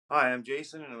Hi, I'm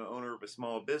Jason, and I'm the owner of a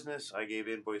small business. I gave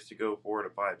Invoice2go 4 to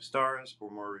 5 stars. For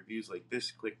more reviews like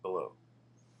this, click below.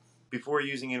 Before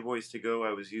using Invoice2go,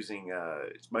 I was using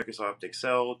Microsoft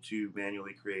Excel to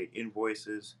manually create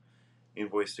invoices.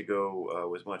 Invoice2go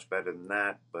was much better than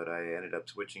that, but I ended up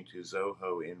switching to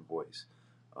Zoho Invoice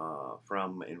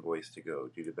from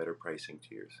Invoice2go due to better pricing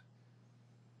tiers.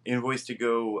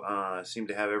 Invoice2go seemed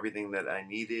to have everything that I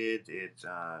needed. It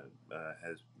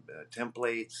has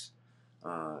templates,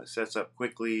 sets up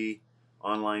quickly,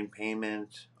 online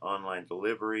payment, online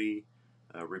delivery,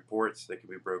 reports that can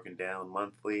be broken down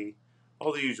monthly,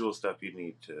 all the usual stuff you'd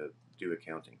need to do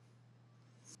accounting.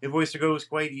 Invoice2go is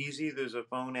quite easy. There's a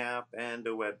phone app and a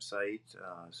website,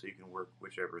 so you can work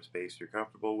whichever space you're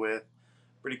comfortable with.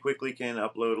 Pretty quickly can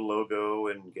upload a logo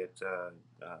and get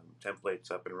templates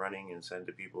up and running and send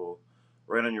to people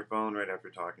right on your phone right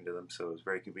after talking to them, so it's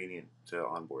very convenient to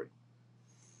onboard.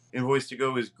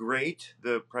 Invoice2go is great.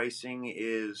 The pricing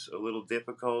is a little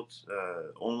difficult.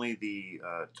 Only the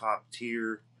top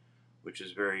tier, which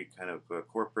is very kind of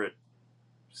corporate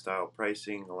style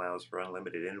pricing, allows for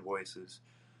unlimited invoices.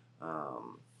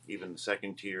 Even the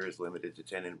second tier is limited to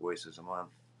 10 invoices a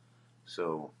month.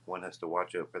 So one has to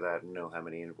watch out for that and know how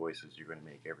many invoices you're going to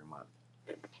make every month.